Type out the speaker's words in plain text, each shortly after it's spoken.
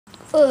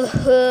What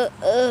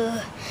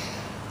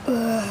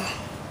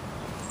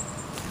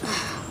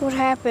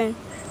happened?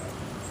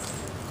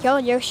 Yo,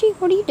 Yoshi,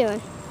 what are you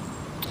doing?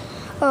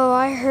 Oh,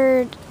 I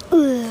heard,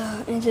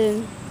 and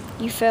then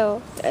you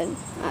fell, and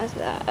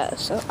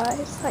so I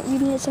thought you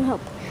needed some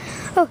help.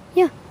 Oh,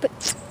 yeah,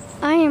 but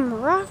I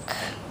am Rock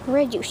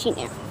Red Yoshi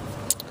now.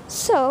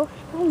 So,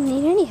 I don't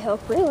need any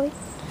help, really.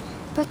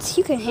 But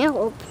you can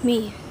help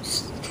me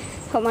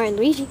help my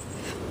Luigi.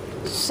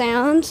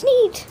 Sounds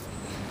neat.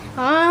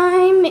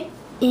 I'm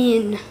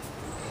in.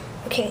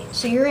 Okay,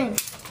 so you're in.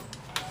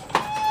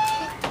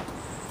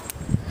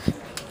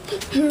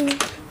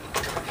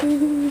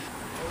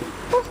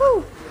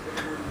 Woohoo!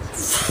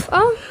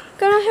 I'm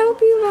gonna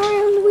help you,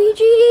 Mario and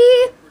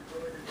Luigi.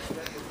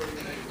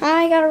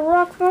 I got a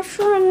rock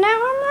mushroom and now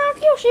I'm Rock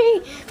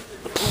Yoshi.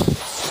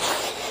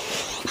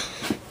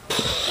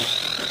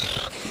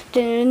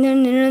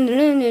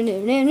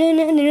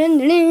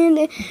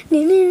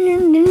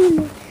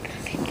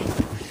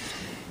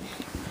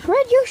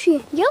 Red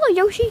Yoshi, Yellow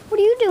Yoshi, what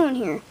are you doing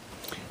here?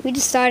 We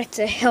decided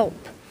to help.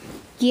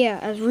 Yeah,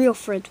 as real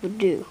friends would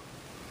do.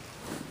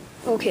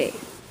 Okay.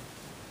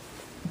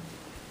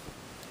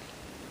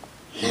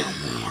 Now,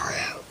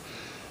 Mario,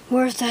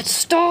 where's that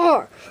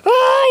star?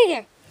 Ah,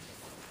 yeah.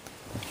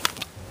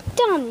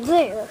 Down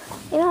there,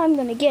 and I'm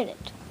gonna get it.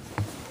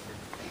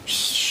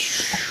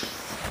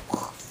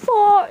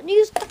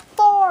 Use the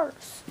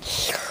force.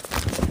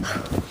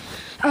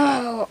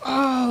 Oh,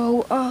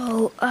 oh,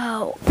 oh,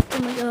 oh. Oh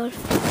my god.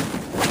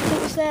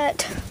 What was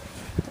that?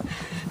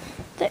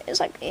 That is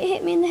like it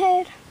hit me in the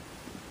head.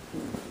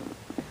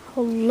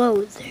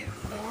 Hello there,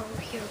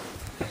 Mario.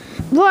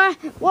 What?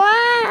 What?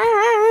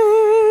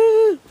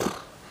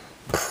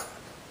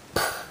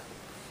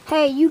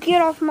 Hey, you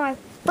get off my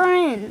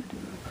friend.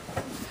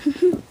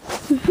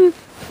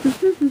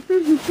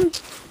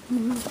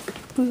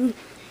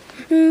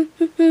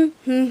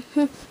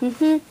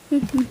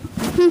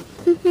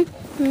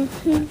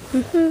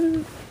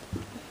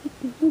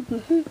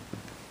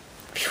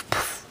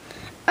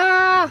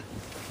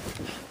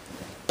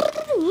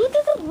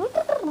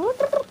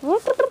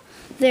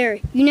 There,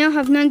 you now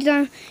have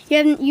 99.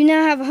 You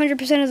now have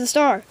 100% of the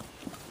star.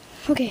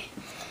 Okay,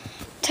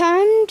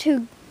 time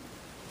to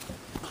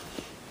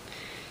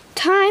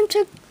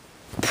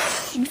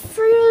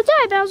for you to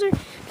die, Bowser.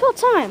 It's about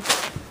time.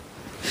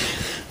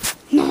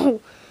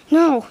 No,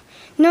 no,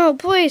 no,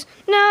 please,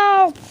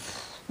 no.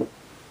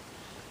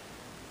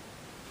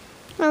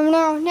 Oh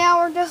no, now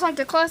we're just like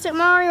the classic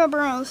Mario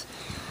Bros.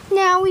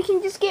 Now we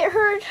can just get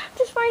hurt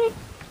just fighting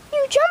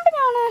you jumping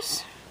on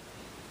us.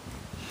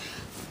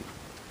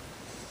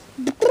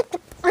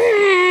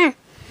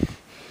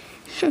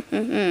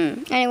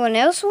 Anyone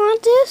else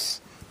want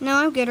this? No,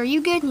 I'm good. Are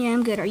you good? Yeah,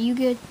 I'm good. Are you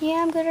good?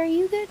 Yeah, I'm good. Are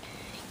you good?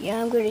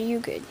 Yeah, I'm good. Are you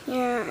good?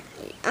 Yeah,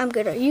 I'm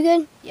good. Are you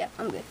good? Yeah,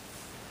 I'm good.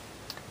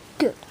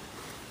 Good.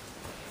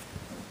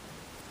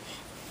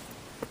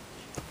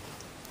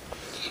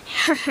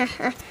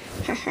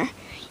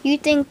 You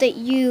think that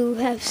you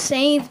have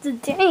saved the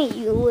day,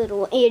 you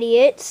little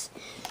idiots.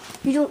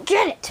 You don't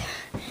get it.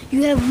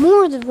 You have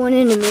more than one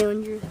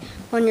enemy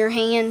on your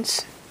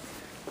hands.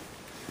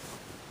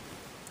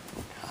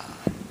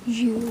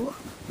 You.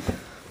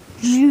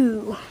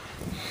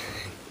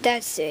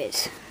 That's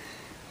it.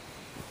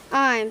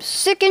 I'm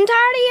sick and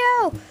tired of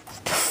you.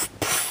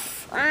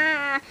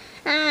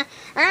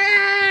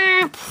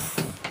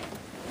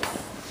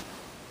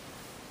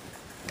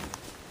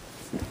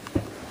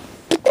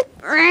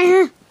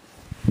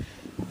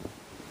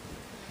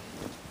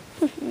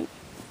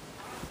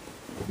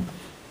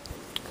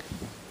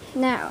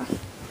 Now,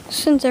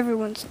 since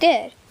everyone's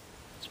dead,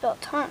 it's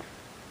about time.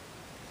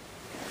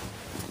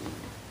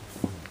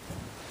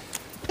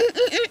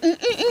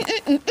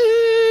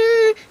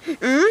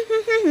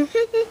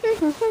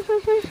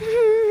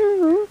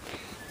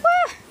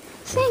 Well,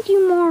 thank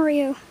you,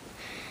 Mario.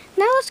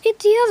 Now let's get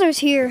the others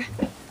here.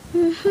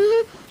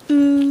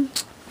 The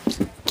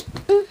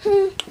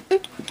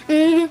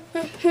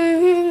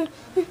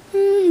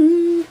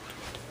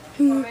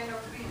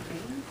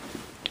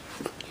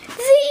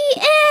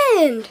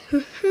end.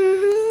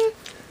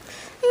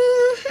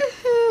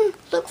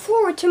 Look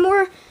forward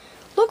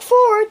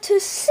to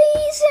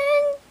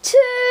season 2.